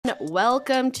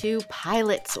Welcome to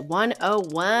Pilots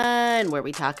 101, where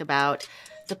we talk about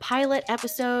the pilot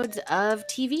episodes of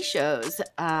TV shows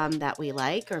that we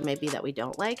like, or maybe that we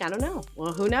don't like. I don't know.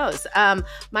 Well, who knows?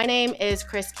 My name is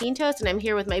Chris Quintos, and I'm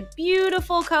here with my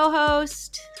beautiful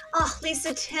co-host. Oh,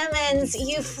 Lisa Timmons,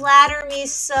 you flatter me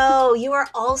so. You are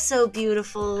also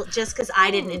beautiful just because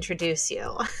I didn't introduce you.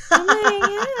 Oh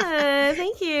my God.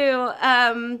 Thank you.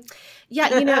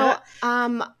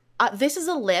 This is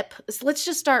a lip. So let's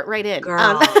just start right in.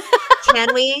 Girl,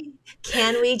 can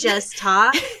we just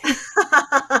talk?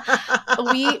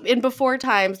 In before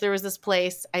times, there was this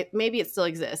place, maybe it still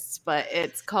exists, but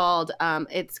it's called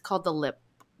the Lip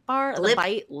Bar, Lip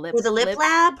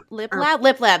Lab?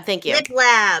 Lip Lab, thank you. Lip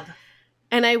Lab.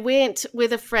 And I went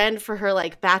with a friend for her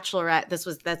bachelorette. That's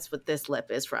what this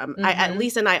lip is from. Mm-hmm.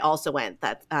 Lisa and I also went.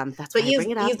 That's why I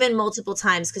bring it up. You've been multiple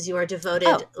times because you are a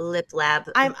devoted Lip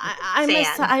Lab fan.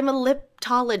 I'm a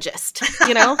liptologist.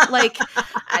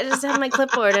 I just have my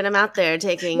clipboard and I'm out there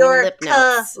taking lip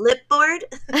notes. Lip board.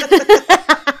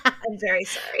 I'm very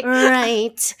sorry.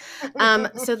 Right.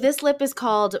 So this lip is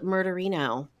called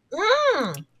Murderino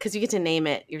because you get to name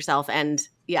it yourself, and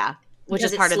which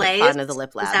is part of the fun of the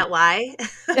Lip Lab. Is that why?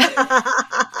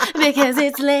 Because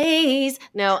it slays.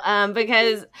 No,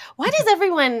 because why do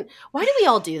we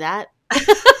all do that?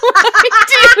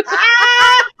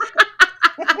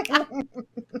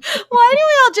 Why do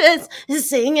we all just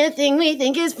sing a thing we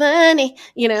think is funny?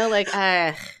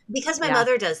 Because my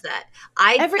mother does that.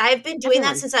 I've been doing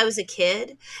that since I was a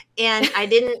kid, and I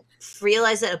didn't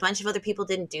realize that a bunch of other people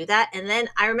didn't do that. And then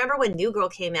I remember when New Girl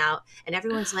came out, and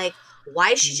everyone's like,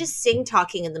 why is she just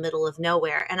talking in the middle of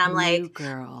nowhere? And I'm like, New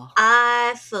Girl.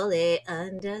 I fully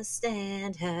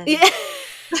understand her. Yeah.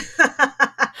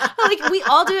 We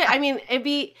all do it. I mean, it'd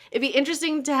be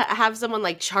interesting to have someone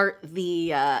chart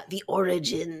the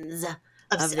origins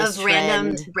of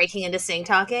random breaking into sing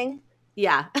talking.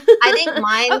 Yeah. I think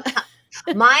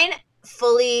mine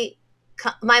fully,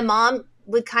 my mom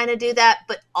would kind of do that,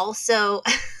 but also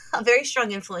a very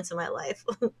strong influence in my life.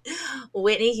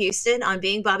 Whitney Houston on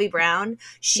Being Bobby Brown.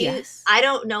 I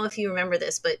don't know if you remember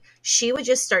this, but she would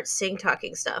just start sing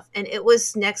talking stuff. And it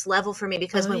was next level for me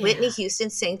because when Whitney Houston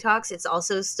sing talks, it's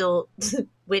also still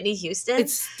Whitney Houston.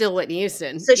 It's still Whitney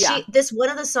Houston. So one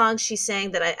of the songs she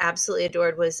sang that I absolutely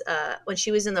adored was when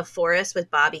she was in the forest with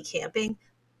Bobby camping.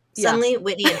 Suddenly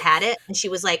Whitney had it, and she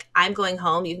was like, I'm going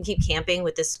home. You can keep camping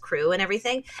with this crew and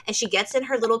everything. And she gets in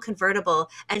her little convertible,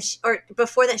 and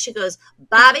before that she goes,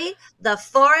 Bobby, the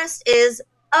forest is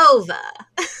over.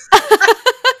 Oh,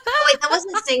 wait, that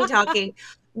wasn't sing talking.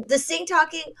 The sing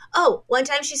talking. Oh, one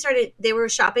time they were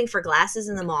shopping for glasses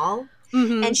in the mall,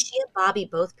 and she and Bobby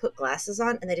both put glasses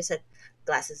on, and they just said,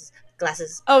 glasses.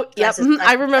 Oh, yeah.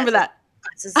 I remember that.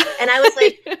 Glasses. And I was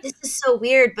like, this is so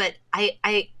weird, but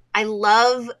I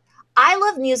love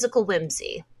musical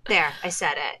whimsy. There, I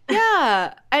said it.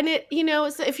 Yeah. And it,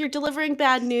 so if you're delivering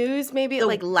bad news, maybe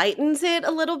it lightens it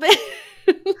a little bit.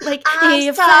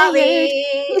 I'm sorry,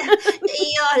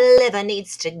 your liver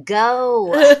needs to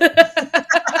go.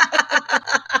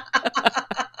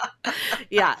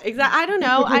 Yeah, exactly. I don't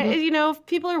know.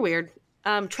 People are weird.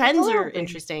 Trends are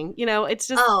interesting. It's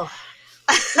just...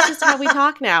 It's just how we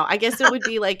talk now. I guess it would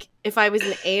be like if I was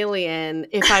an alien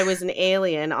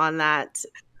on that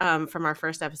from our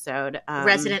first episode.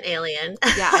 Resident alien.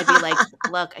 Yeah, I'd be like,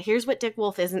 look, here's what Dick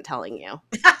Wolf isn't telling you.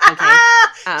 Okay?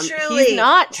 He's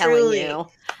not telling you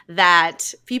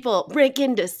that people break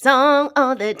into song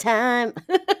all the time.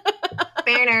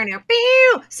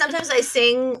 Sometimes I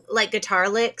sing guitar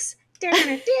licks.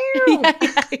 Yeah,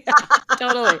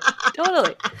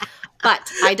 totally.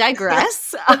 But I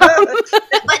digress.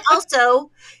 But also,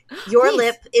 your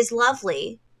lip is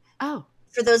lovely. Oh.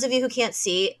 For those of you who can't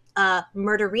see,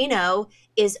 Murderino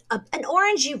is an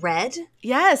orangey red.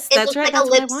 Yes, that's right. Like that's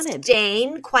what I wanted.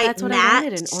 Stain, quite that's what matte. I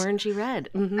wanted, an orangey red.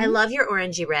 Mm-hmm. I love your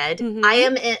orangey red. Mm-hmm. I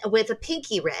am with a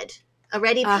pinky red. A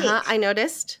ready pink. I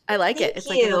noticed. I like it. It's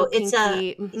like a little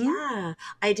pinky. Yeah.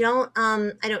 I don't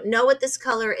know what this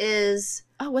color is.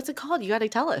 Oh, what's it called? You got to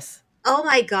tell us. Oh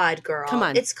my God, girl. Come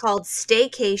on. It's called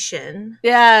Staycation.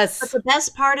 Yes. But the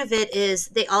best part of it is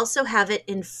they also have it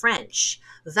in French.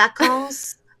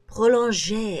 Vacances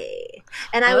prolongées.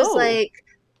 And I was like,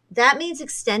 that means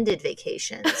extended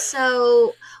vacation.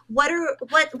 So what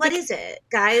is it,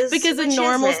 guys? Because a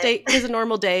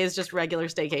normal day is just regular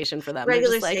staycation for them.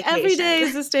 Regular They're just staycation. Every day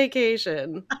is a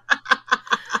staycation.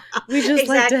 We just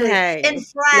like to hang. In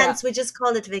France, we just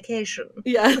call it vacation.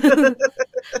 Yeah.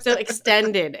 So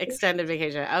extended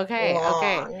vacation. Okay.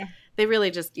 Long. Okay. They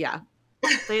really just,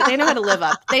 They know how to live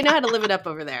up. They know how to live it up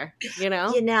over there, you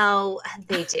know? You know,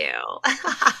 they do.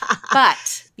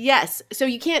 But yes, so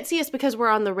you can't see us because we're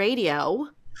on the radio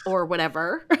or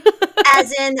whatever.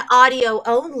 As in audio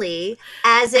only,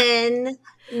 as in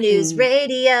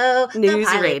Newsradio.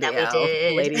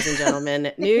 Newsradio, ladies and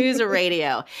gentlemen.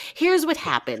 Newsradio. Here's what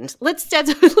happened. Can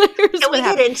we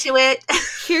get into it?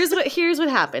 Here's what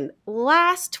happened.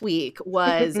 Last week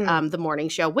was the morning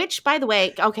show, which, by the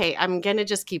way, okay, I'm gonna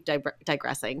just keep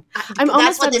digressing. I'm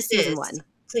almost done with season 1.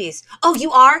 Please. Oh,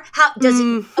 you are? How does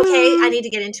it? Okay, I need to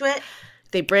get into it.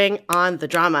 They bring on the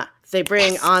drama.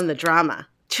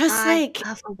 Just I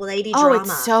love a lady drama. Oh,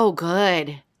 it's so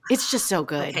good. It's just so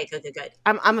good. Okay, good.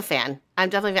 I'm a fan. I'm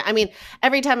definitely a fan. I mean,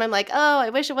 every time I'm like, oh, I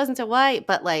wish it wasn't so white,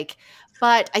 but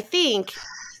I think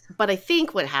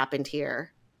what happened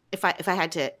here, if I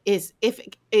had to, is if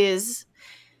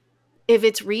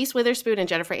it's Reese Witherspoon and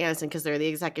Jennifer Aniston, because they're the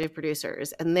executive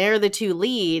producers and they're the 2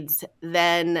 leads,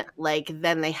 then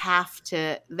they have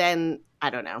to. Then I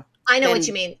don't know. I know what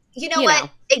you mean. You know what?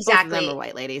 Exactly. Both of them are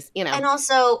white ladies. You know. And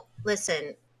also,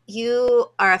 listen. You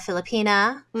are a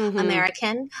Filipina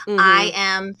American. Mm-hmm. I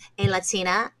am a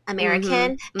Latina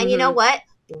American. And you know what?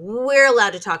 We're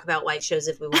allowed to talk about white shows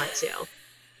if we want to.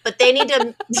 But they need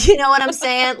to, you know what I'm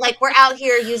saying? Like, we're out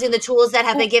here using the tools that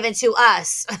have been given to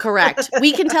us. Correct.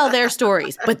 We can tell their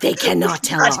stories, but they cannot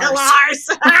tell ours.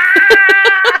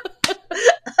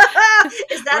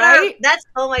 Is that right? That's,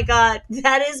 oh my God,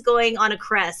 that is going on a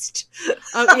crest.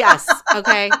 Oh, yes.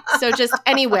 Okay. So just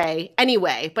anyway,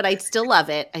 but I still love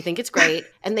it. I think it's great.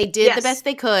 And they did the best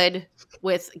they could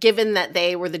given that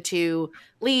they were the 2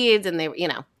 leads and they were,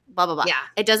 blah, blah, blah. Yeah.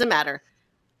 It doesn't matter.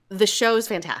 The show's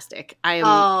fantastic.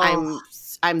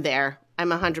 I'm there. I'm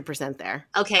 100% there.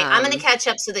 Okay. I'm going to catch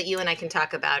up so that you and I can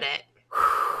talk about it.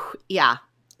 Yeah.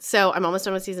 So I'm almost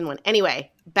done with season 1.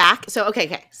 Anyway, back. So,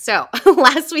 okay. So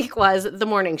last week was the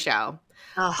morning show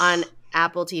on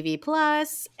Apple TV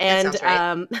Plus and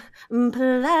right.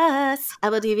 Plus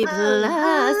Apple TV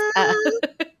Plus. I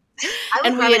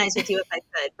would harmonize with you if I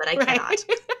could, but I cannot.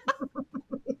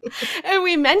 And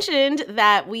we mentioned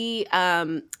that we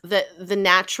the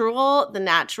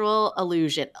natural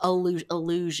illusion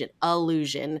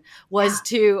was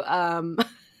to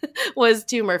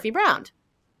Murphy Brown.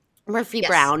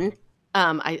 Brown.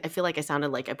 I feel like I sounded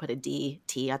like I put a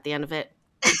T at the end of it.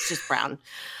 It's just Brown.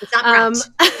 It's not Brown.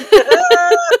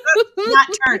 Not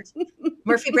turned.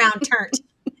 Murphy Brown turned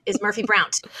is Murphy Brown.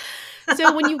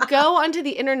 So when you go onto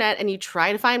the internet and you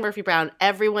try to find Murphy Brown,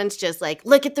 everyone's just like,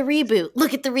 look at the reboot.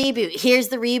 Here's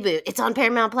the reboot. It's on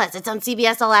Paramount Plus. It's on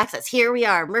CBS All Access. Here we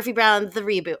are. Murphy Brown, the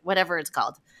reboot, whatever it's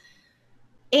called.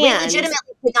 And we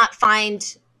legitimately could not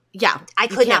find. Yeah. I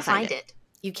could not find it.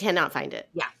 You cannot find it.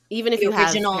 Yeah. Even if you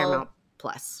have Paramount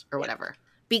Plus or whatever.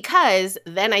 Because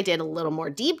then I did a little more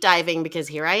deep diving because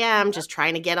here I am just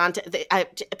trying to get onto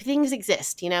things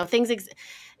exist, things exist.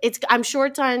 I'm sure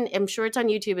it's on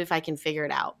YouTube if I can figure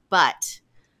it out. But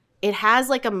it has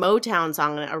like a Motown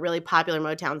song in it, a really popular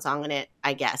Motown song in it,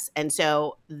 I guess. And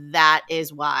so that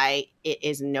is why it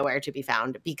is nowhere to be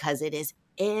found because it is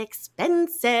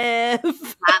expensive.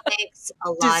 That makes a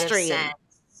lot of sense.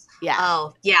 Yeah.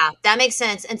 Oh, yeah, that makes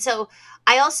sense. And so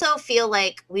I also feel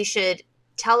like we should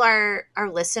tell our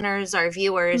listeners, our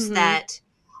viewers that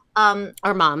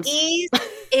our moms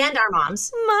and our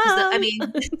moms. I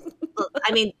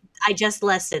mean, I just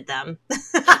listed them.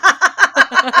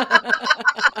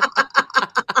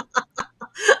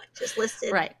 Just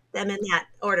listed them in that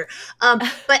order.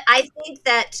 But I think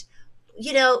that,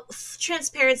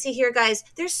 transparency here, guys,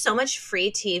 there's so much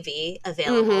free TV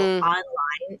available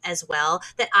online as well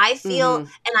that I feel, and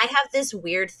I have this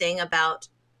weird thing about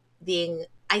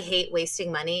I hate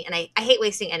wasting money and I hate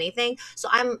wasting anything. So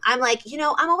I'm like,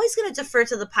 I'm always going to defer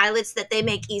to the pilots that they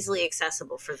make easily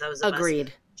accessible for those of us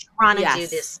trying to do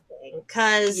this thing.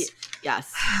 Because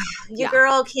your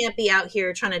girl can't be out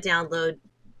here trying to download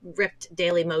ripped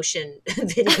Daily Motion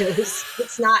videos.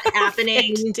 It's not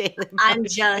happening. I'm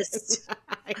just,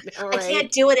 I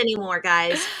can't do it anymore,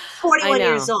 guys. 41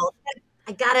 years old.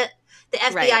 The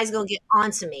FBI is going to get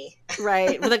onto me.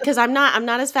 Right. Because I'm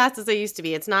not as fast as I used to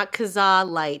be. It's not Kazaa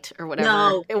Lite or whatever.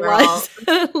 No, it was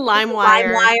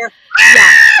LimeWire.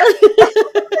 Yeah.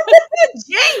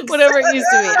 Jinx. Whatever it used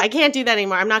to be. I can't do that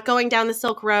anymore. I'm not going down the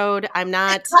Silk Road. I'm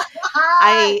not.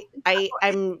 I'm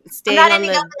staying on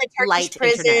the light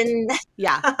prison. internet.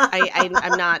 Yeah.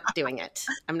 I'm not doing it.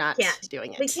 I'm not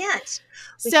doing it. We can't.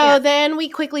 Then we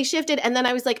quickly shifted, and then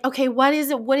I was like, okay, what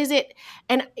is it?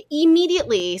 And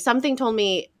immediately something told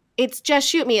me it's Just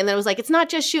Shoot Me, and then it was like, it's not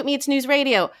Just Shoot Me, it's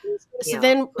Newsradio. So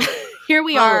then here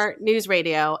we are,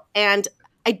 Newsradio, and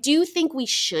I do think we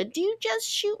should do Just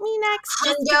Shoot Me next,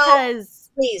 just Hundo, because.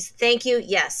 please, thank you.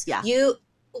 Yes, Yeah. you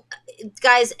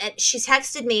guys. She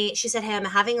texted me. She said, "Hey, I'm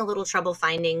having a little trouble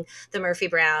finding the Murphy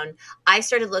Brown." I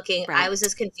started looking. I was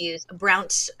as confused. Brown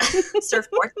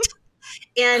surfboard,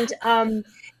 and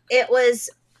it was,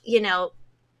 you know.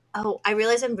 Oh, I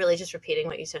realize I'm really just repeating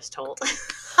what you just told. I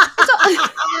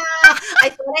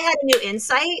thought I had a new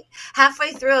insight.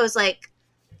 Halfway through, I was like,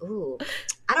 ooh,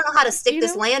 I don't know how to stick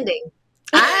this landing.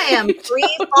 I am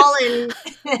free falling,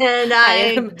 and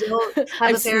I don't have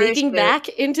I'm a parachute. sneaking back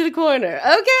into the corner.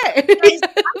 Okay. Guys,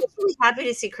 I was really happy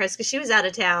to see Chris because she was out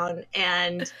of town,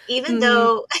 and even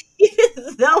though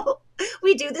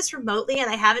we do this remotely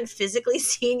and I haven't physically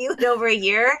seen you in over a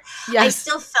year, I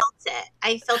still felt it.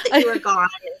 I felt that you were gone,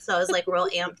 and so I was like real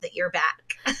amped that you're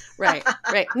back. Right.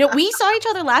 No, we saw each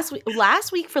other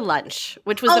last week for lunch,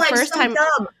 which was the first time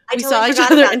we saw each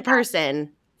other in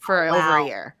person for over a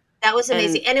year. That was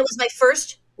amazing. And it was my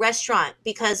first restaurant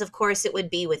because, of course, it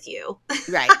would be with you.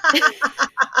 Right.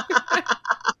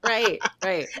 Right.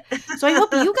 So I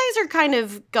hope you guys are kind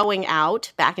of going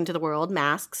out back into the world,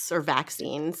 masks or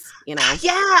vaccines, you know?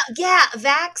 Yeah.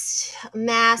 Vaxxed.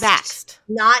 Not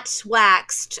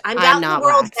waxed. I'm out in the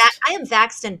world. I am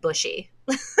vaxxed and bushy.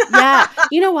 Yeah.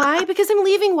 You know why? Because I'm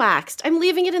leaving waxed. I'm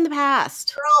leaving it in the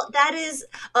past. Girl, that is,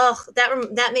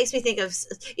 that makes me think of,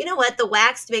 you know what? The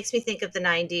waxed makes me think of the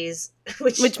 90s.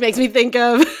 Which makes me think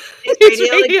of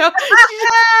radio.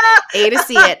 A to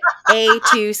see it. A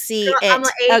to see it. I'm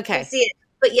like, A to see it.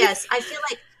 But yes, I feel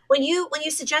like when you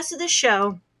suggested this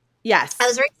show, yes, I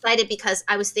was very excited because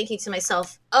I was thinking to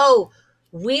myself, oh,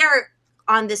 we are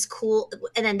on this cool,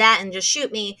 and then that, and Just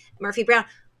Shoot Me, Murphy Brown.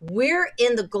 We're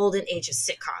in the golden age of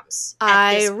sitcoms.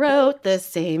 I wrote the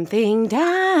same thing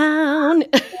down.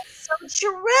 It's so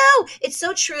true. It's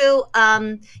so true.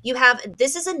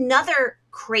 This is another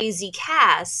crazy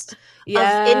cast of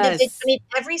individuals. I mean,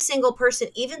 every single person,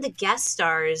 even the guest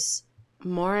stars.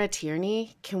 Maura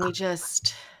Tierney. Can we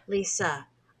just Lisa?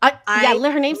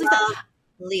 Her name's Lisa.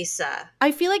 Lisa.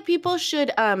 I feel like people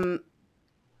should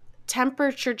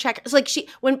temperature check. It's like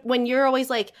when you're always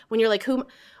like when you're like who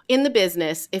in the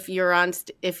business, if you're on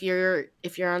stage,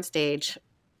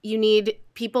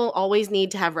 people always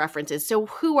need to have references. So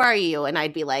who are you? And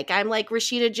I'd be like, I'm like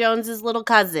Rashida Jones's little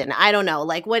cousin. I don't know.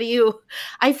 Like,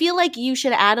 I feel like you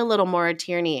should add a little Maura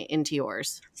Tierney into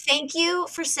yours. Thank you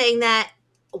for saying that.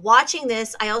 Watching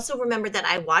this, I also remember that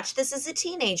I watched this as a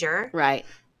teenager. Right.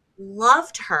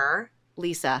 Loved her.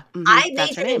 Lisa. Mm-hmm. I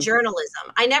majored in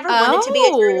journalism. I never wanted to be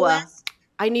a journalist.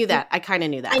 I knew that. I kind of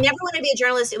knew that. I never wanted to be a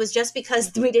journalist. It was just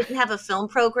because we didn't have a film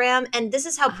program. And this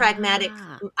is how pragmatic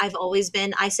I've always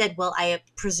been. I said, well, I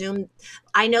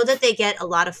know that they get a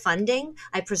lot of funding.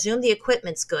 I presume the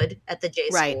equipment's good at the J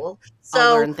school. So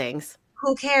I'll learn things.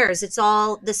 Who cares? It's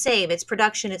all the same. It's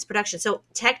production. So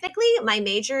technically my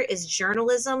major is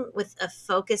journalism with a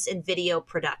focus in video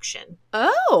production.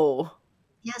 Oh.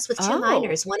 Yes, with two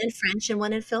minors, one in French and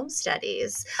one in film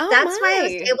studies. That's why I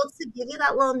was able to give you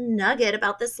that little nugget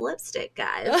about this lipstick,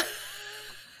 guys. That's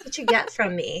what you get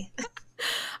from me.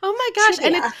 Oh my gosh.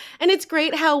 And it's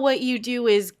great how what you do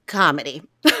is comedy.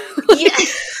 Yeah.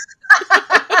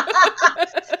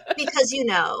 Because,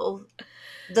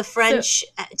 the French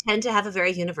tend to have a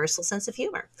very universal sense of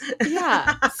humor.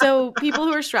 Yeah. So people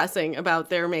who are stressing about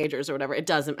their majors or whatever, it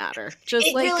doesn't matter.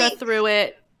 Just go through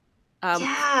it.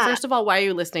 First of all, why are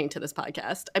you listening to this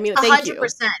podcast? I mean, thank 100%. You.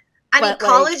 100%. I mean,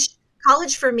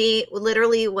 college for me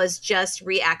literally was just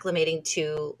reacclimating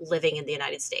to living in the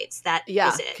United States. That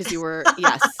is it. Because you were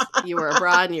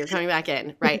abroad and you're coming back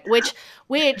in, right? Which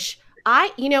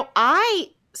I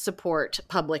support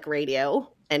public radio,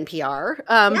 NPR,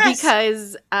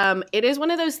 because it is one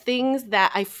of those things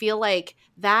that I feel like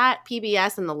that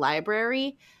PBS and the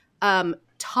library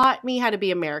taught me how to be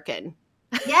American.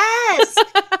 Yes,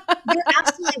 you're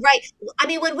absolutely right. I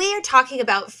mean, when we are talking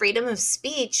about freedom of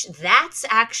speech, that's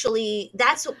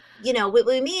what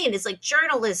we mean is like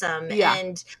journalism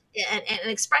and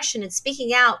expression and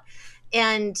speaking out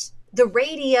and the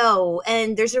radio.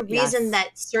 And there's a reason that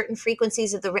certain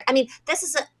frequencies of this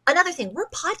is another thing. We're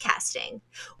podcasting.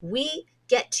 We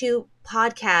get to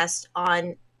podcast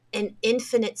on an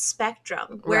infinite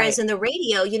spectrum. Whereas in the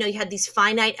radio, you had these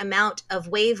finite amount of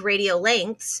wave radio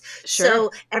lengths. Sure. So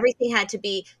everything had to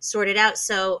be sorted out.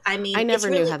 So, I mean, I never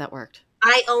knew how that worked.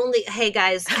 Hey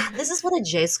guys, this is what a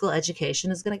J school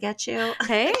education is going to get you.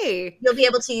 Hey, you'll be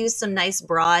able to use some nice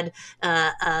broad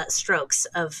strokes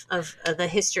of the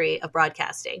history of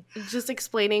broadcasting. Just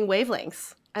explaining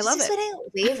wavelengths. I love it. Explaining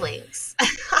wavelengths.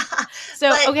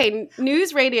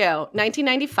 Newsradio,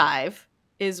 1995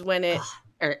 is when it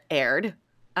aired.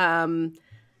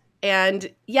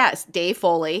 And yes, Dave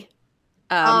Foley,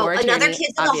 Oh, another Mauritanian, Kids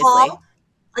in the obviously. Hall.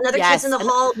 Another Kids in Yes. the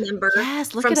Hall member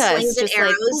Yes, look from at us. Slings and Just like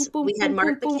boom, Arrows. boom, We had boom, boom,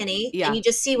 Mark boom. McKinney. Yeah. And you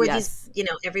just see where Yes. these,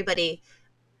 everybody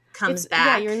comes Yeah,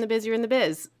 back. you're in the biz, you're in the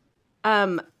biz.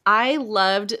 I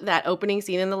loved that opening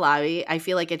scene in the lobby. I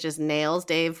feel like it just nails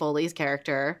Dave Foley's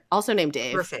character, also named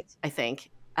Dave. Perfect. I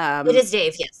think. It is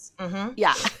Dave, yes. Mm-hmm.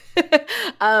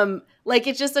 Yeah. Like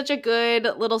it's just such a good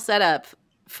little setup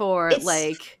for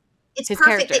It's his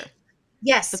perfect. character.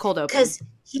 Yes, The cold open. because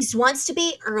he wants to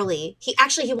be early. He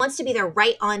wants to be there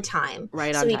right on time.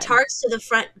 Right so on he time. tarts to the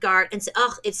front guard and says,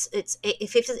 "Oh, it's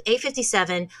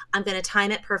 8:57. I'm going to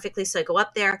time it perfectly." So I go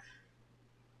up there,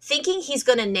 thinking he's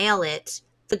going to nail it.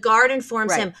 The guard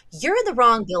informs him, "You're in the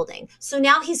wrong building." So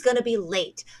now he's going to be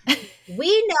late.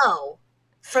 We know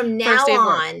from now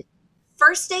on,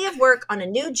 first day of work on a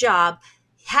new job,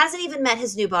 hasn't even met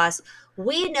his new boss.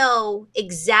 We know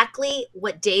exactly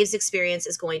what Dave's experience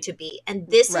is going to be. And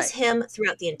this is him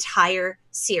throughout the entire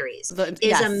series.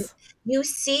 You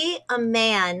see a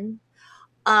man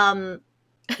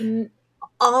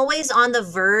always on the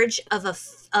verge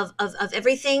of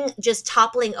everything just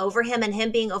toppling over him and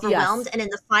him being overwhelmed. Yes. And in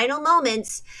the final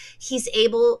moments, he's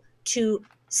able to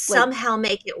somehow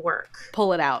make it work.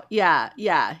 Pull it out. Yeah.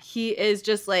 Yeah. He is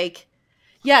just like,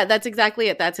 yeah, that's exactly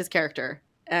it. That's his character.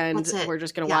 And we're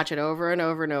just going to watch it over and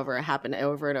over and over, happen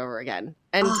over and over again.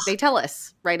 And they tell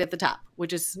us right at the top,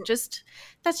 which is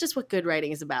that's just what good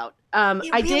writing is about.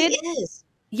 It really is.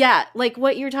 Yeah. Like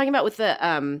what you were talking about with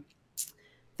the,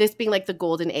 this being like the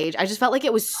golden age. I just felt like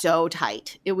it was so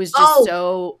tight. It was just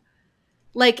so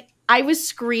like, I was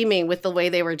screaming with the way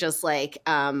they were just like,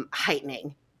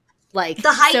 heightening. Like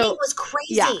the heightening was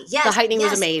crazy. Yeah, yes. The heightening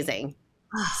was amazing.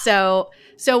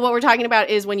 So what we're talking about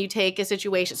is when you take a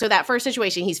situation. So that first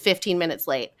situation, he's 15 minutes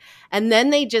late, and then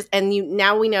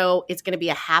now we know it's going to be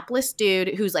a hapless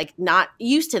dude who's like not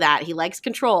used to that. He likes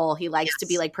control. He likes to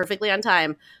be like perfectly on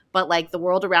time, but like the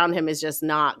world around him is just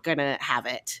not going to have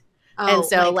it. And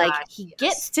so he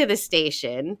gets to the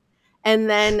station, and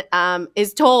then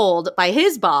is told by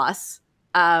his boss.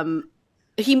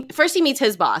 He meets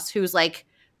his boss, who's like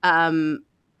Mr.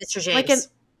 James. Like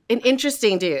an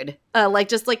interesting dude,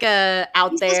 just like a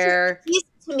out there.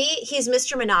 To me, he's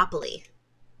Mr. Monopoly.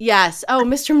 Yes. Oh,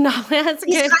 Mr. Monopoly. That's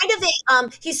he's good. Kind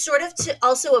of he's sort of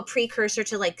also a precursor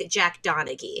to like Jack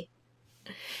Donaghy.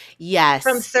 Yes.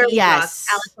 From 30 Rock,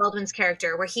 Alec Baldwin's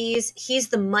character, where he's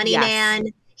the money man.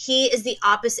 He is the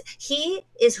opposite. He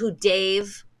is who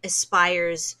Dave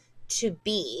aspires to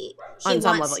be. On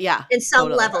some level, yeah. In some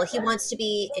level, he wants to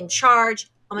be in charge.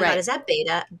 Oh my God, is that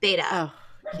Beta? Beta. Oh.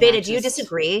 Beta, do you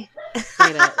disagree?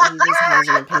 Beta, he just has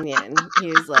an opinion.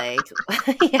 He's like,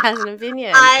 he has an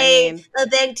opinion. I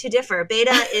beg to differ.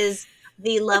 Beta is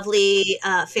the lovely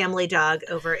family dog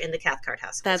over in the Cathcart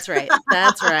house. That's right.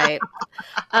 That's right.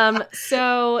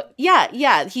 So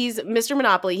yeah, he's Mr.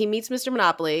 Monopoly. He meets Mr.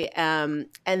 Monopoly, and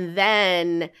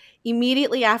then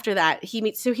immediately after that,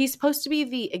 so he's supposed to be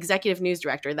the executive news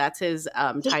director. That's his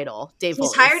title. Dave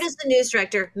Foley's. He's hired as the news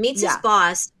director, meets his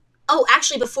boss. Oh,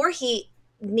 actually, before he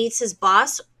meets his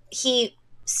boss,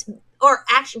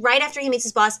 right after he meets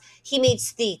his boss, he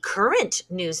meets the current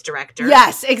news director.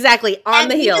 Yes, exactly. On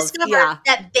the heels. Yeah.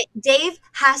 That Dave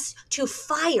has to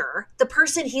fire the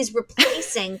person he's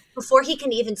replacing before he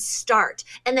can even start.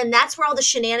 And then that's where all the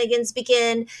shenanigans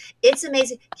begin. It's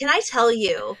amazing. Can I tell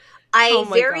you, I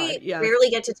rarely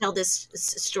get to tell this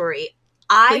story.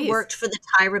 I worked for the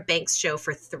Tyra Banks show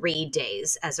for 3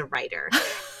 days as a writer.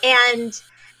 And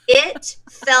it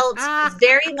felt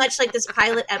very much like this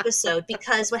pilot episode,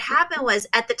 because what happened was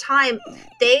at the time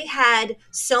they had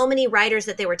so many writers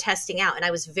that they were testing out, and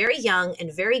I was very young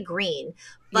and very green,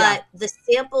 but the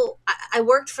sample, I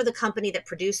worked for the company that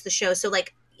produced the show. So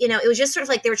like, it was just sort of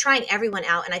like they were trying everyone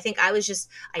out. And I think I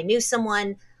knew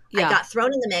someone, I got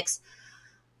thrown in the mix.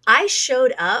 I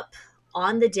showed up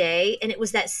on the day, and it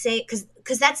was that same,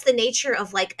 because that's the nature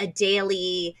of like a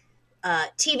daily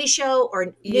TV show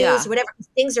or news or whatever.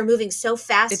 Things are moving so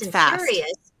fast and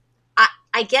furious.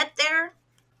 I get there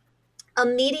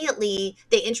immediately.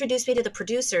 They introduce me to the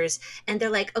producers, and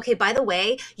they're like, okay, by the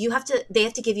way, they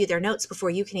have to give you their notes before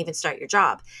you can even start your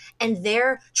job. And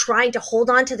they're trying to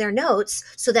hold on to their notes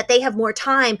so that they have more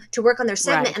time to work on their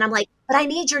segment. Right. And I'm like, but I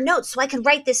need your notes so I can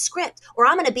write this script, or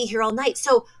I'm going to be here all night.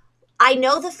 So I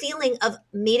know the feeling of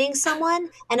meeting someone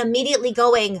and immediately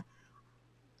going,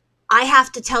 I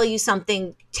have to tell you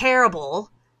something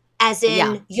terrible, as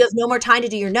in you have no more time to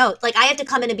do your note. Like, I have to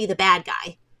come in and be the bad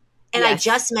guy. And I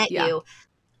just met you.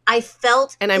 I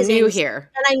felt, and I'm new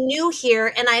here. And I'm new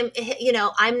here. And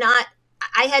I'm not,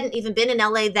 I hadn't even been in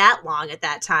LA that long at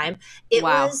that time. It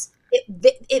was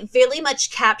it really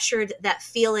much captured that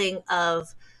feeling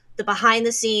of the behind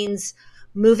the scenes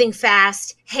moving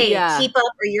fast. Hey, keep up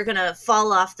or you're gonna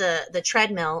fall off the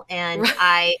treadmill. And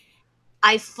I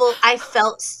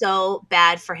felt so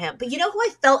bad for him. But you know who I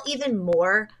felt even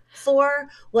more for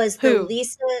was the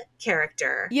Lisa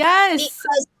character. Yes.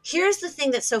 Because here's the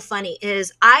thing that's so funny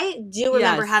is I do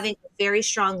remember having a very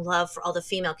strong love for all the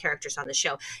female characters on the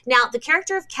show. Now, the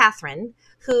character of Catherine,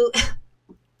 who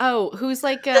who's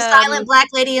like the silent black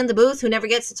lady in the booth who never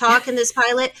gets to talk in this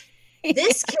pilot.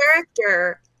 This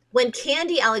character, when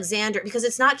Candy Alexander, because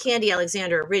it's not Candy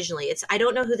Alexander originally, I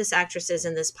don't know who this actress is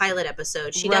in this pilot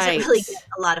episode. She doesn't really get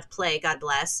a lot of play, God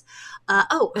bless.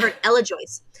 Her Ella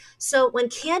Joyce. So when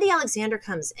Candy Alexander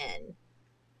comes in,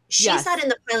 she's not in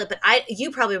the pilot, but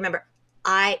you probably remember.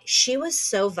 She was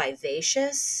so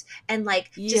vivacious and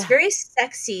like just very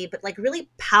sexy, but like really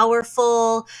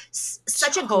powerful.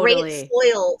 Such a great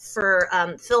foil for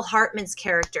Phil Hartman's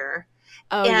character.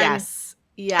 Oh, yes.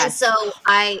 And so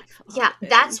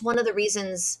that's one of the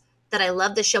reasons that I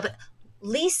love the show. But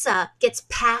Lisa gets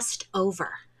passed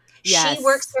over. Yes. She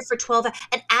works there for 12 hours.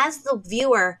 And as the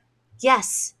viewer,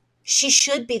 yes, she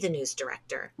should be the news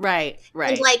director. Right.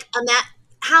 And like,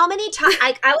 how many times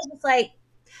I was just like,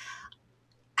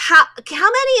 how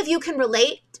many of you can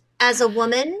relate as a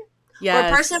woman or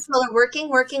a person of color working,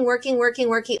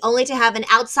 only to have an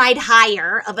outside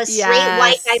hire of a straight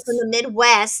white guy from the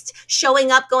Midwest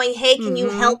showing up going, hey, can you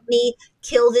help me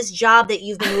kill this job that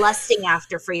you've been lusting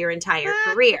after for your entire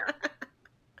career?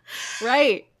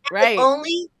 Right. It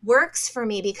only works for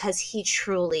me because he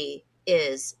truly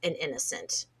is an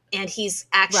innocent and he's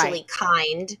actually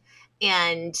kind.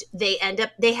 And they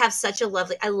have such a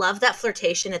lovely, I love that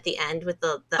flirtation at the end with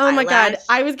the oh my God.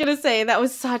 I was going to say that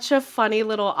was such a funny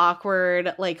little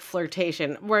awkward like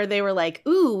flirtation where they were like,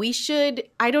 ooh, we should,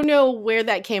 I don't know where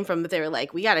that came from, but they were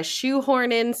like, we got to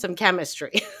shoehorn in some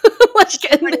chemistry.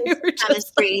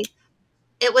 Chemistry.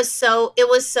 It was so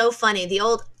funny.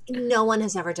 No one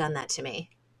has ever done that to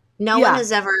me. No one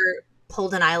has ever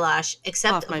pulled an eyelash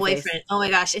except a boyfriend. Face. Oh my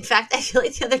gosh. In fact, I feel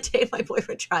like the other day my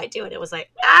boyfriend tried to and it was like,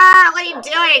 what are you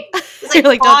doing? He's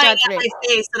like don't touch me. My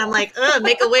face. And I'm like,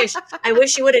 make a wish. I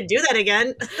wish you wouldn't do that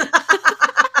again.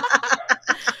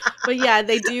 But yeah,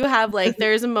 they do have like,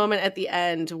 there's a moment at the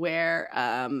end where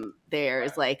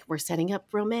there's like, we're setting up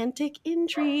romantic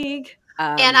intrigue.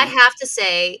 And I have to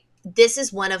say, this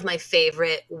is one of my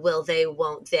favorite will they,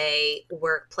 won't they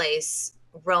workplace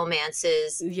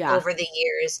romances over the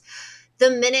years. The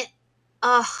minute,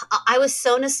 I was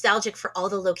so nostalgic for all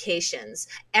the locations.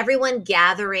 Everyone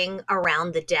gathering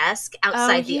around the desk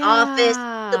outside the office,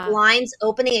 the blinds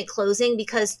opening and closing,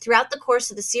 because throughout the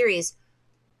course of the series,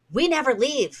 we never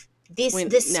leave this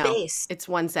space. It's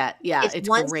one set. Yeah, it's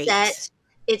one great. set.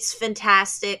 It's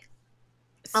fantastic.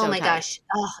 So oh my tight. Gosh.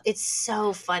 Oh, it's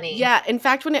so funny. Yeah. In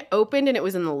fact, when it opened and it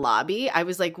was in the lobby, I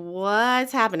was like,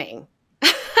 what's happening?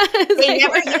 They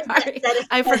never used that.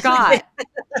 I forgot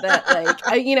that, like,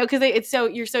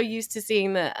 because you're so used to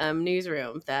seeing the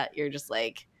newsroom that you're just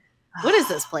like, what is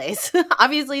this place?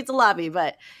 Obviously, it's a lobby,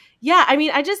 but yeah, I mean,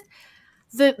 I just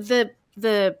the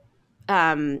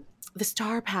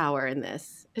star power in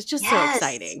this is just so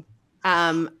exciting.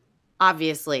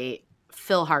 Obviously,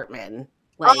 Phil Hartman.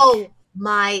 Like,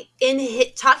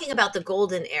 talking about the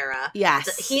golden era.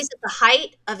 Yes, he's at the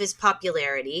height of his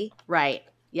popularity. Right.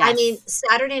 Yes. I mean,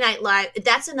 Saturday Night Live,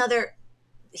 that's another.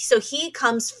 So he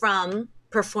comes from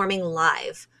performing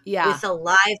live with a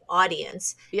live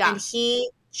audience. Yeah. And he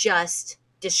just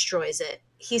destroys it.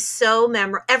 He's so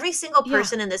memorable. Every single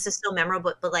person in this is so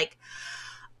memorable, but like,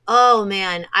 oh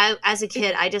man, as a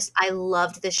kid, I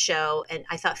loved this show. And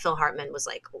I thought Phil Hartman was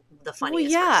like the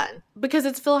funniest person. Because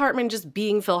it's Phil Hartman just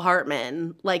being Phil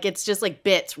Hartman. Like, it's just like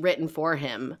bits written for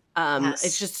him.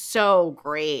 It's just so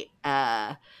great.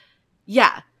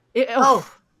 Yeah.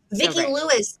 Vicki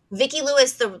Lewis,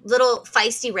 the little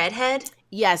feisty redhead.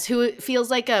 Yes, who feels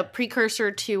like a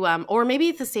precursor to, or maybe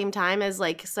at the same time as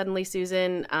like Suddenly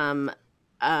Susan.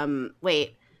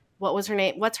 Wait, what was her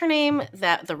name? What's her name?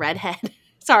 The redhead.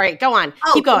 Sorry, go on.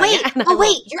 Keep going.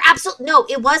 Wait, you're absolutely no.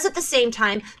 It was at the same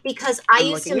time because I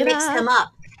used to mix them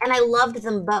up, and I loved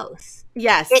them both.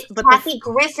 Yes, but Kathy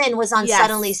Griffin was on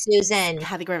Suddenly Susan.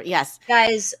 Kathy Griffin, yes,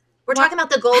 guys, we're talking about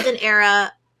the golden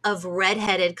era of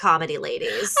redheaded comedy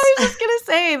ladies. I was just gonna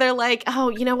say, they're like, oh,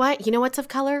 you know what? You know what's of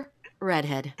color?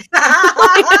 Redhead.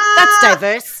 That's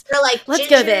diverse. They're like, let's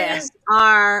go there.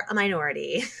 Are a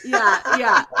minority.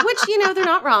 Yeah. Which, they're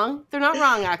not wrong. They're not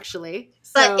wrong, actually.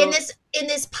 So. But in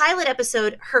this pilot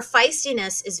episode, her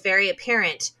feistiness is very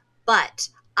apparent. But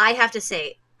I have to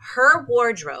say, her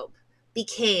wardrobe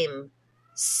became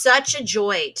such a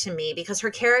joy to me because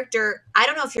her character, I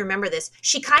don't know if you remember this,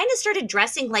 she kind of started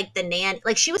dressing like the nanny.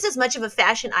 Like she was as much of a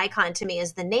fashion icon to me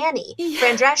as the nanny,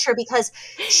 Fran Drescher, because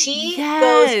she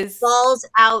goes balls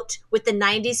out with the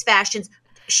 90s fashions.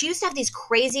 She used to have these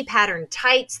crazy patterned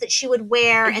tights that she would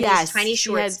wear and these tiny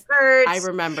short skirts. I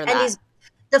remember and that.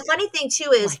 The funny thing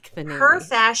too is her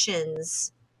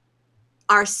fashions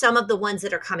are some of the ones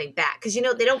that are coming back. Because, you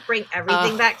know, they don't bring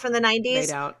everything back from the 90s. They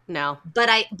don't, no. But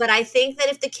I think that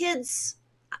if the kids,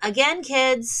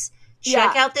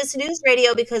 check out this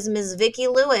Newsradio because Ms. Vicki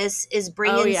Lewis is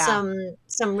bringing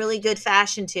some really good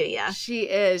fashion to you. She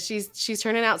is. She's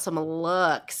turning out some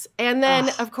looks. And then,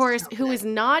 of course, who is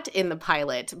not in the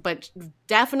pilot, but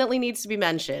definitely needs to be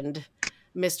mentioned,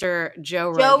 Mr.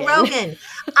 Joe Rogan. Joe Rogan.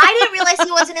 I didn't realize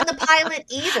he wasn't in the pilot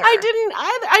either. I didn't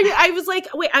either. I was like,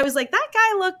 wait, that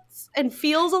guy looks and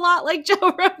feels a lot like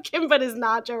Joe Rogan, but is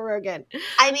not Joe Rogan.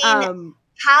 I mean,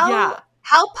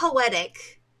 how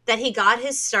poetic that he got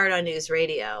his start on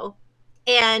Newsradio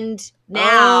and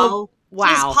now he's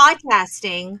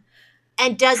podcasting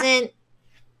and doesn't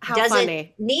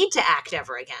need to act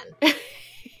ever again.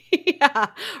 Yeah,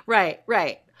 right.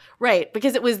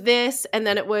 Because it was this, and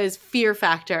then it was Fear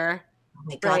Factor. Oh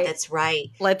my God, that's right.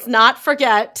 Let's not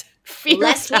forget Fear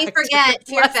Factor.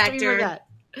 Fear Factor.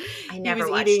 I never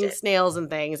watched eating it. Snails and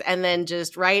things, and then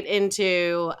just right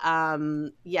into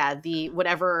the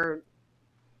whatever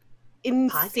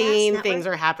insane things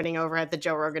are happening over at the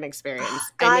Joe Rogan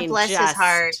Experience. God bless his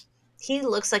heart. He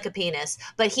looks like a penis,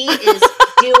 but he is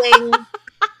doing.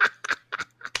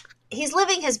 He's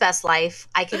living his best life.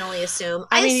 I can only assume.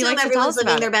 I assume everyone's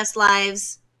living their best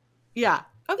lives. Yeah.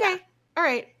 Okay. Yeah. All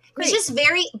right. Great. It's just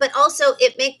but also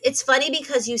it's funny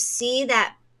because you see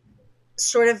that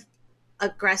sort of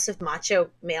aggressive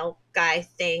macho male guy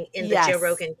thing in the Joe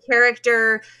Rogan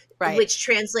character, right? Which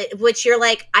you're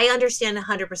like, I understand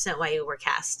 100% why you were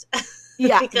cast.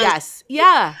 Yeah. Over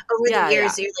the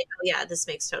years, you're like, oh yeah, this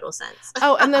makes total sense.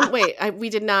 Oh, and then wait, we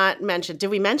did not mention. Did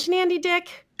we mention Andy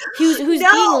Dick? Who's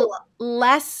being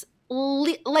less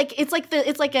like it's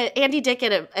like a Andy Dick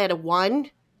at a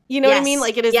 1. You know what I mean?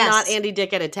 Like it is not Andy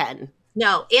Dick at a 10.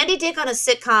 No, Andy Dick on a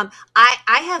sitcom. I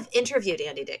have interviewed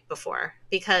Andy Dick before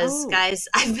because, guys,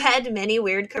 I've had many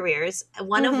weird careers,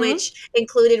 one of which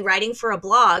included writing for a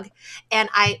blog. And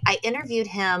I interviewed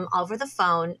him over the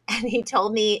phone, and he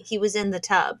told me he was in the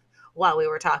tub while we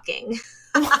were talking.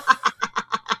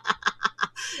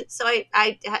 So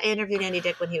I interviewed Andy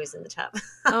Dick when he was in the tub.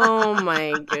 Oh,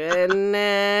 my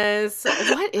goodness.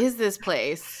 What is this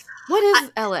place? What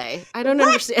is LA? I don't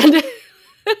understand.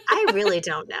 I really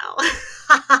don't know.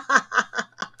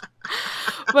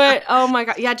 But oh my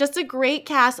God. Yeah, just a great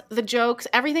cast. The jokes,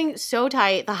 everything so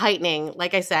tight. The heightening,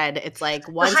 like I said, it's like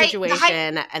one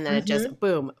situation and then it just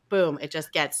boom, boom. It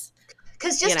just gets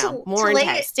more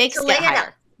intense. Stakes get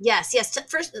higher. Yes.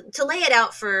 To lay it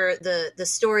out for the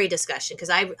story discussion,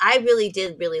 because I really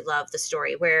did love the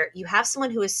story where you have someone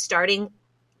who is starting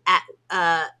at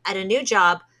a new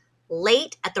job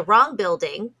late at the wrong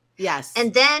building. Yes.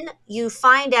 And then you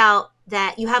find out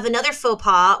that you have another faux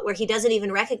pas where he doesn't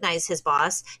even recognize his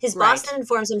boss. His boss then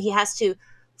informs him he has to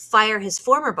fire his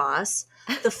former boss.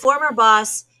 The former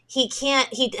boss, he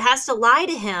has to lie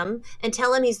to him and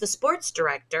tell him he's the sports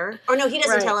director. Or no, he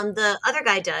doesn't tell him, the other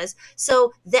guy does.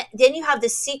 So then you have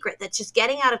this secret that's just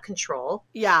getting out of control.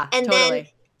 Yeah, and then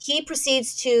he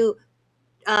proceeds to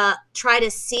try to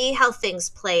see how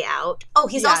things play out. Oh,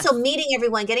 he's also meeting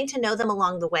everyone, getting to know them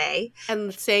along the way.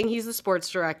 And saying he's the sports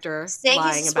director.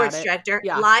 Lies.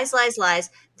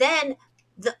 Then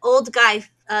the old guy,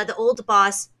 the old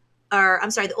boss,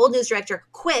 the old news director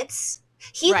quits.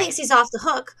 He thinks he's off the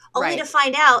hook, only to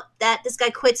find out that this guy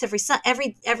quits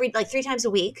every like 3 times a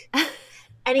week.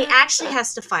 And he actually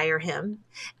has to fire him.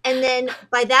 And then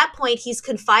by that point, he's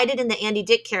confided in the Andy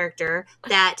Dick character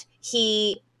that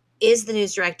he is the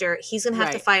news director. He's going to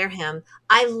have to fire him.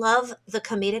 I love the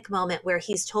comedic moment where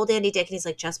he's told Andy Dick, and he's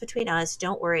like, just between us,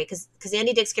 don't worry. Because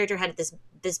Andy Dick's character had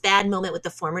this bad moment with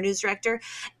the former news director.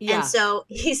 Yeah. And so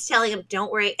he's telling him,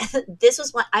 don't worry. This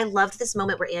was what I loved, this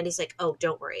moment where Andy's like, oh,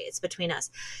 don't worry. It's between us.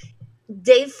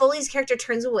 Dave Foley's character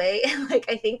turns away. And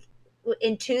I think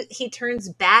he turns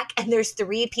back and there's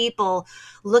 3 people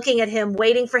looking at him,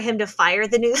 waiting for him to fire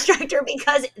the news director,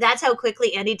 because that's how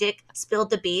quickly Andy Dick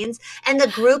spilled the beans. And the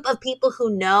group of people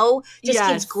who know just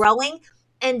keeps growing.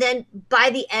 And then by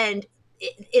the end,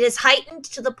 it is heightened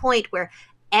to the point where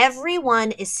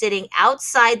everyone is sitting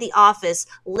outside the office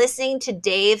listening to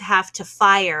Dave have to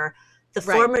fire the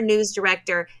former news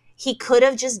director. He could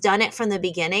have just done it from the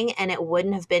beginning and it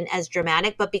wouldn't have been as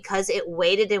dramatic, but because it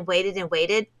waited and waited and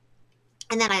waited.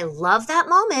 And then I love that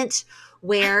moment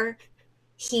where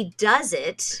he does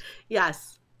it.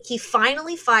 Yes. He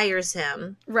finally fires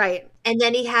him. Right. And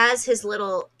then he has his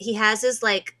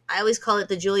like, I always call it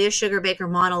the Julia Sugarbaker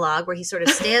monologue, where he sort of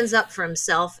stands up for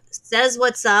himself, says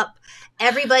what's up.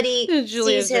 Everybody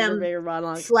Julia sees him Sugarbaker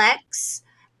monologue. flex.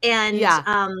 And,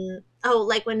 Yeah.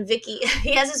 like when Vicky,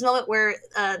 he has this moment where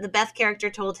the Beth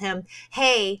character told him,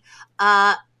 hey,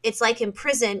 it's like in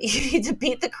prison, you need to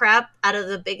beat the crap out of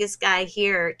the biggest guy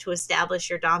here to establish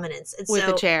your dominance. And With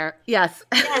a chair. Yes.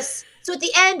 Yes. So at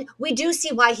the end, we do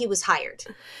see why he was hired.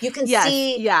 You can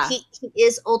see he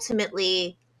is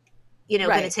ultimately,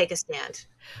 going to take a stand.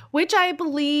 Which I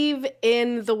believe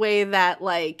in the way that,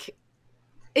 like,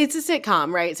 it's a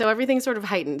sitcom, right? So everything's sort of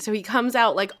heightened. So he comes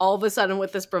out, like, all of a sudden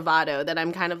with this bravado that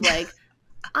I'm kind of like,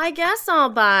 I guess I'll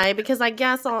buy, because I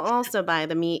guess I'll also buy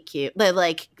the meet cute,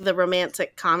 the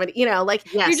romantic comedy, yes.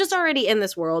 You're just already in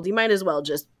this world. You might as well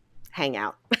just hang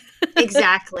out.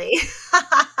 Exactly.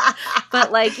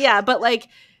 but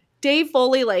Dave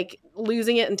Foley, like,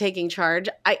 losing it and taking charge,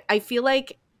 I feel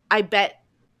like, I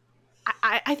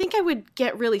think I would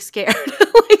get really scared,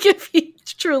 like, if he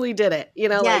truly did it,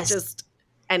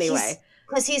 anyway.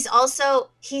 Because he's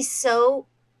so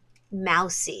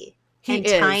mousy and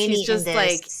tiny. He's just in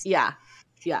this. Yeah.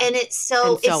 And it's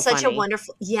such funny.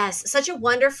 such a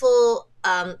wonderful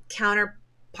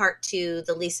counterpart to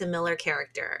the Lisa Miller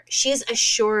character. She's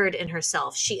assured in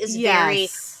herself. She is very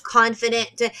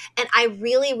confident. And I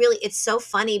really, really, it's so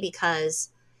funny because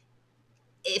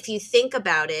if you think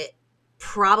about it,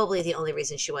 probably the only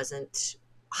reason she wasn't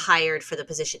hired for the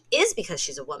position is because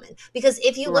she's a woman. Because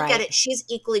if you look at it, she's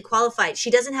equally qualified.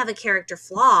 She doesn't have a character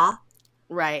flaw.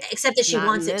 Right. Except that she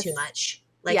wants it too much.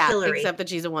 Like Hillary. Except that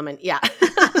she's a woman. Yeah.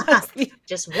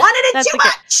 Just wanted it too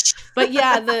much. But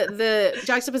yeah, the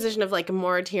juxtaposition of, like,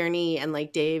 Maura Tierney and,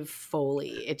 like, Dave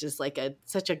Foley, it's just like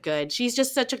she's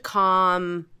just such a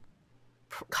calming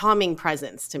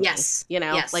presence to me. Yes.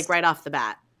 Like, right off the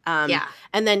bat. And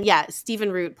then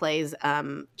Stephen Root plays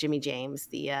Jimmy James,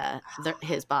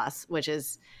 his boss, which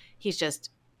is he's just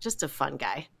a fun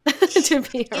guy to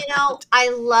be around. I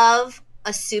love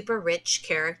a super rich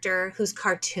character who's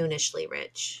cartoonishly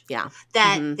rich. Yeah.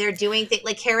 That they're doing things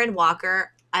like Karen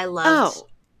Walker. I loved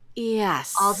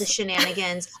yes. all the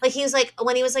shenanigans. Like he was like,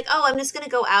 when he was like, oh, I'm just going to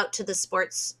go out to the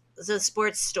sports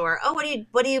store. Oh, what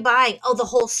are you buying? Oh, the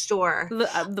whole store.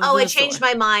 I changed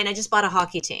my mind. I just bought a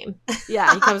hockey team.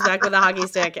 Yeah. He comes back with a hockey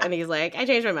stick and he's like, I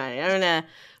changed my mind. I'm going to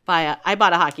I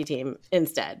bought a hockey team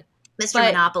instead. Mr.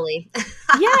 Monopoly.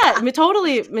 Yeah,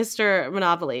 totally Mr.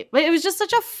 Monopoly. But it was just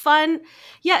such a fun,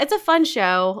 it's a fun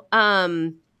show.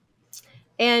 And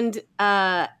then,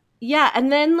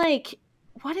 like,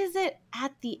 what is it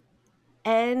at the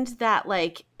end that,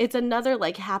 like, it's another,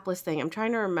 like, hapless thing. I'm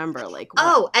trying to remember, like, what?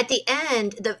 Oh, at the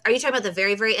end, are you talking about the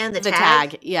very, very end, the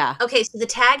tag? Yeah. Okay, so the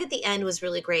tag at the end was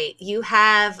really great. You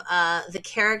have the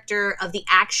character of the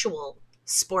actual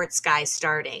sports guy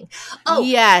starting. Oh,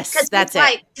 yes, that's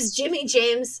it. Because Jimmy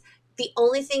James, the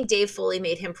only thing Dave Foley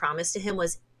made him promise to him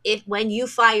was, when you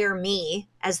fire me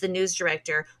as the news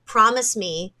director, promise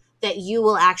me that you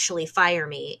will actually fire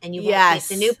me and you won't make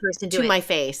the new person do it. To my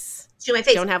face.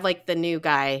 Don't have, like, the new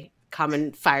guy come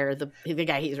and fire the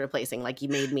guy he's replacing like he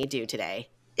made me do today.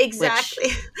 Exactly.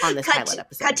 On this pilot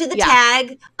episode. Cut to the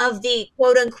tag of the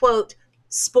quote-unquote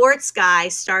sports guy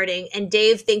starting, and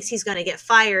Dave thinks he's going to get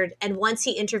fired. And once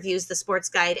he interviews the sports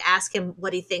guy to ask him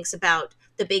what he thinks about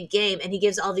the big game, and he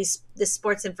gives all this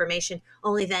sports information,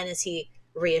 only then is he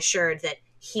reassured that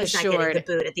he's not getting the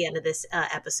boot at the end of this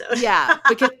episode. Yeah,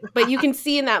 but you can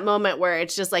see in that moment where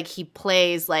it's just like he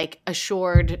plays, like,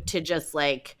 assured to just,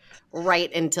 like, right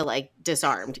into, like,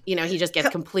 disarmed. He just gets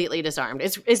completely disarmed.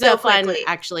 It's so a fun quickly.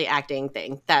 Actually acting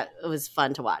thing that was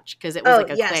fun to watch because it was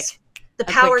quick. The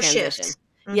power shift.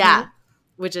 Mm-hmm. Yeah,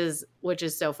 which is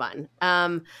so fun.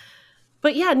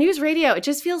 But yeah, Newsradio, it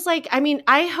just feels like, I mean,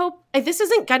 I hope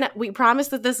we promise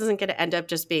that this isn't gonna end up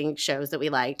just being shows that we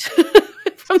liked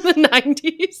from the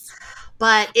 90s.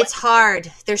 But it's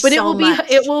hard. There's so much.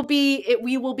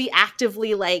 We will be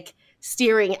actively, like,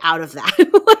 steering out of that,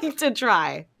 like, to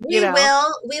try. We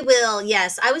will.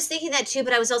 Yes. I was thinking that too,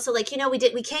 but I was also like,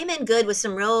 we came in good with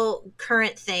some real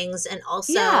current things, and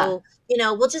also,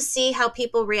 we'll just see how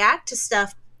people react to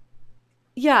stuff.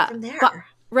 Yeah. From there.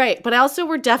 Right. But also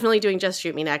we're definitely doing Just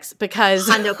Shoot Me next because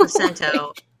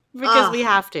 100%. Because we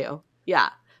have to. Yeah.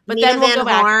 But Nina then we'll go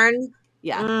back. Horn.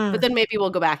 Yeah. But then maybe we'll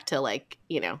go back to, like,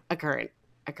 a current.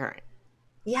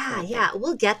 Yeah. Yeah.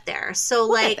 We'll get there.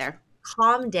 So, get there.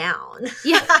 Calm down.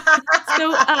 Yeah.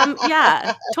 So,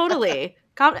 totally.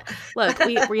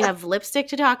 Look, we have lipstick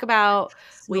to talk about.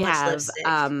 So much lipstick.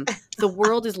 The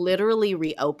world is literally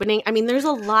reopening. I mean, there's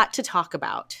a lot to talk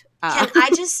about. Can I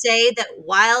just say that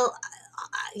while,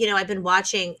 I've been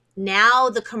watching, now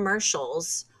the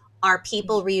commercials are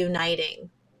people reuniting.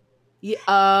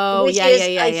 Which is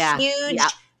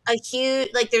a huge,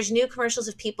 like, there's new commercials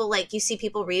of people, like, you see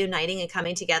people reuniting and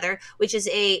coming together, which is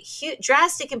a huge,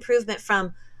 drastic improvement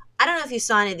from, I don't know if you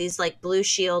saw any of these, like, Blue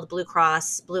Shield, Blue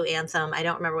Cross, Blue Anthem. I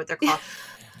don't remember what they're called.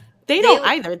 They don't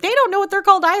either. They don't know what they're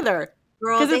called either.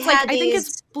 Because it's like, I think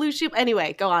it's Blue Shield.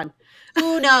 Anyway, go on.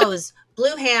 Who knows?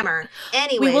 Blue Hammer.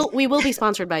 Anyway, we will be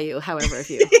sponsored by you. However, if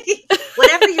you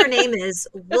whatever your name is,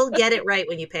 we'll get it right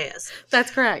when you pay us.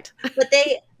 That's correct. But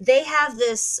they have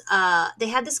this. They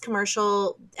had this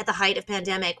commercial at the height of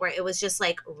pandemic where it was just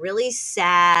like really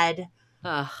sad,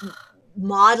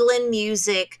 maudlin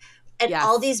music. And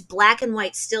all these black and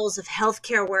white stills of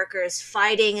healthcare workers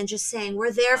fighting and just saying,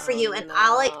 we're there for you. And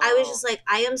I was just like,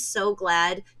 I am so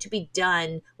glad to be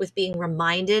done with being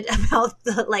reminded about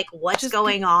what's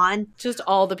going on. Just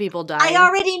all the people dying. I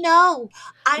already know.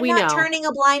 I'm not turning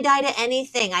a blind eye to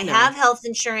anything. I have health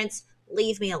insurance.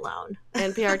 Leave me alone.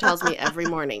 NPR tells me every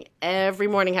morning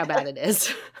how bad it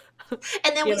is.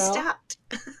 And then we stopped.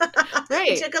 Right.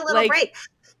 We took a little break.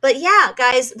 But yeah,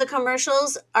 guys, the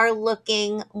commercials are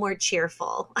looking more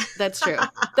cheerful. That's true.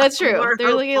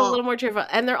 They're looking a little more cheerful.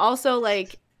 And they're also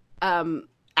like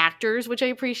actors, which I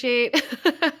appreciate.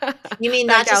 You mean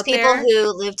not just people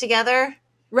who live together?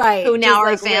 Right. Who now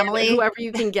are family? Whoever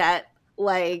you can get.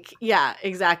 Like, yeah,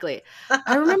 exactly.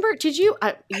 I remember,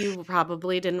 you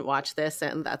probably didn't watch this,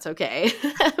 and that's okay.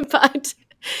 But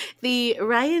the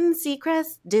Ryan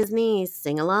Seacrest Disney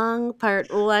Sing-Along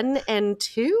Part 1 and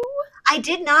 2? I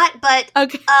did not, but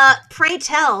okay. Pray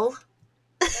tell.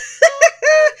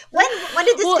 When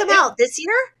did this come out? This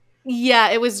year? Yeah,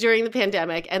 it was during the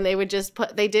pandemic, and they would just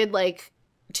they did like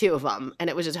 2 of them, and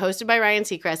it was just hosted by Ryan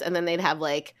Seacrest, and then they'd have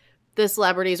like the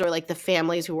celebrities or like the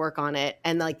families who work on it,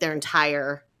 and like their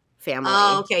entire family.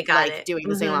 Oh, okay, got it. Doing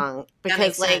the sing-along,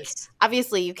 because like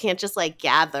obviously you can't just like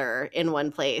gather in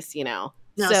one place, No,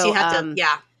 so you have to,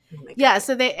 yeah. Yeah,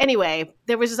 so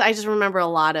there was I just remember a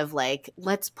lot of like,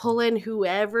 let's pull in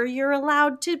whoever you're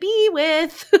allowed to be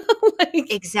with.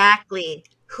 Exactly.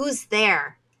 Who's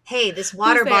there? Hey, this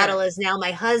water bottle is now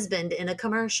my husband in a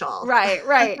commercial. Right.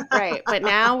 But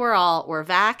now we're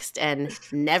vaxxed and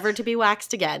never to be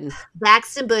waxed again.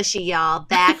 Vaxxed and bushy, y'all.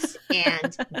 Vaxxed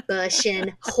and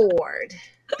bushin' horde.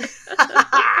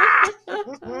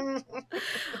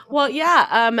 Well,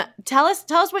 yeah. Tell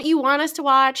us what you want us to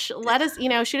watch. Let us,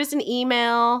 shoot us an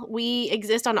email. We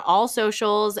exist on all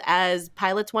socials as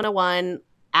Pilots 101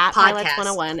 at Pilots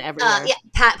 101 everywhere.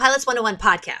 Pilots 101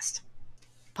 podcast.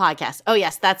 Oh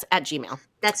yes, that's at Gmail.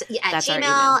 That's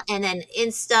Gmail, and then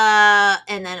Insta,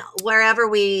 and then wherever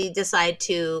we decide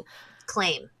to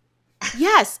claim.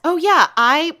 Yes. Oh yeah.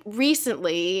 I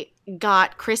recently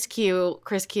got Chris Q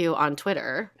on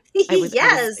Twitter. I was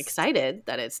excited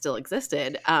that it still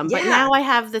existed. But now I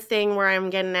have the thing where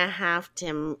I'm gonna have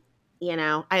to,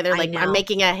 either like I'm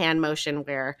making a hand motion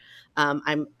where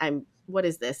I'm what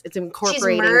is this? It's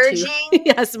incorporating. She's merging.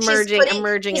 Yes,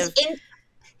 merging.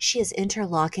 She is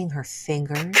interlocking her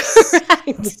fingers.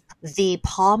 With the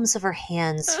palms of her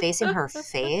hands facing her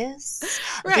face.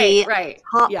 The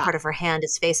top part of her hand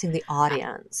is facing the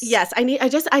audience. Yes,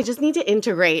 I just need to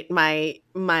integrate my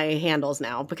handles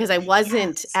now, because I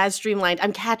wasn't as streamlined.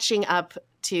 I'm catching up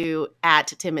to at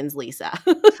Timmons Lisa.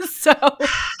 So,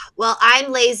 well,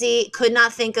 I'm lazy, could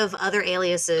not think of other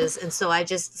aliases, and so I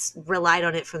just relied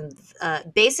on it from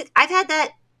basic. I've had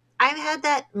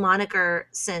that moniker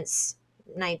since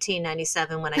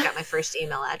 1997 when I got my first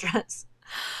email address.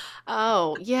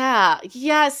 Oh, yeah.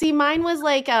 Yeah, see, mine was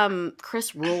like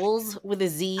Chris Rules with a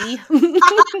Z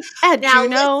at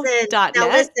juno.net. Now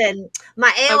listen, my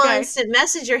AOL Instant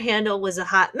Messenger handle was a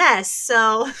hot mess,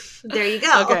 so there you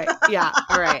go. Okay, yeah,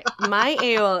 all right. My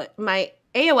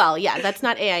AOL, yeah, that's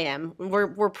not AIM.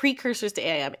 We're precursors to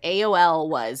AIM. AOL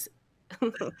was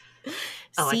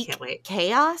I can't wait.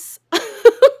 Chaos.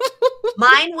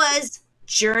 Mine was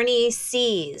Journey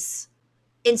Seas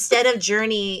instead of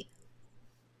Journey.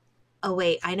 Oh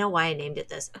wait, I know why I named it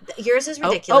this. Yours is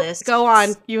ridiculous. Go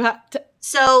on. You have to.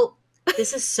 So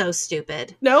this is so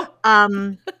stupid. No.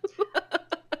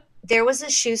 There was a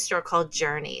shoe store called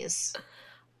Journeys.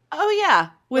 Oh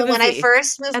yeah. When I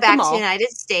first moved back to the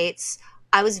United States,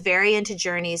 I was very into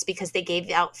Journeys because they gave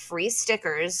out free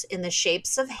stickers in the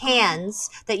shapes of hands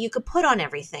that you could put on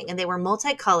everything. And they were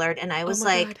multicolored. And I was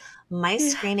like, God. my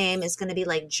screen name is going to be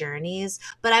like Journeys.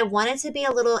 But I wanted to be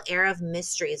a little air of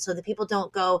mystery so that people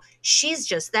don't go, she's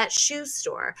just that shoe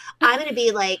store. I'm going to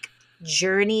be like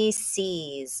Journey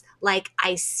Sees. Like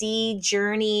I see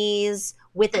Journeys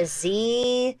with a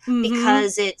Z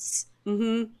because it's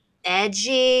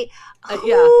edgy.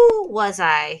 Who was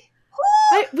I?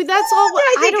 That's all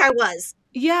I was.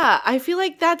 Yeah, I feel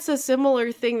like that's a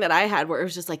similar thing that I had where it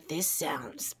was just like, this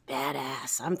sounds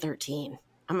badass. I'm 13.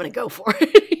 I'm going to go for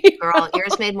it. Girl,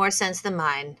 yours made more sense than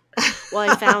mine. Well,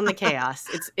 I found the chaos.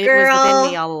 It was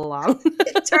within me all along.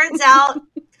 It turns out,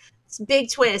 it's a big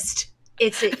twist.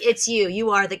 It's you.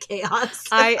 You are the chaos.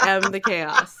 I am the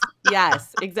chaos.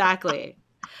 Yes, exactly.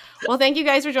 Well, thank you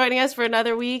guys for joining us for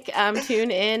another week. Tune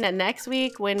in next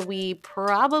week when we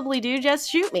probably do Just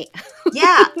Shoot Me.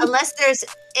 Yeah, unless if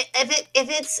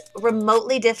it's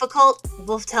remotely difficult,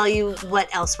 we'll tell you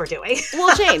what else we're doing.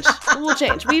 We'll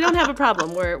change. We don't have a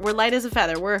problem. We're light as a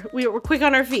feather. We're quick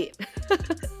on our feet. All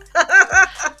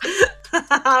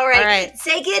right.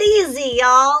 Take it easy,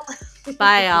 y'all.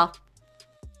 Bye, y'all.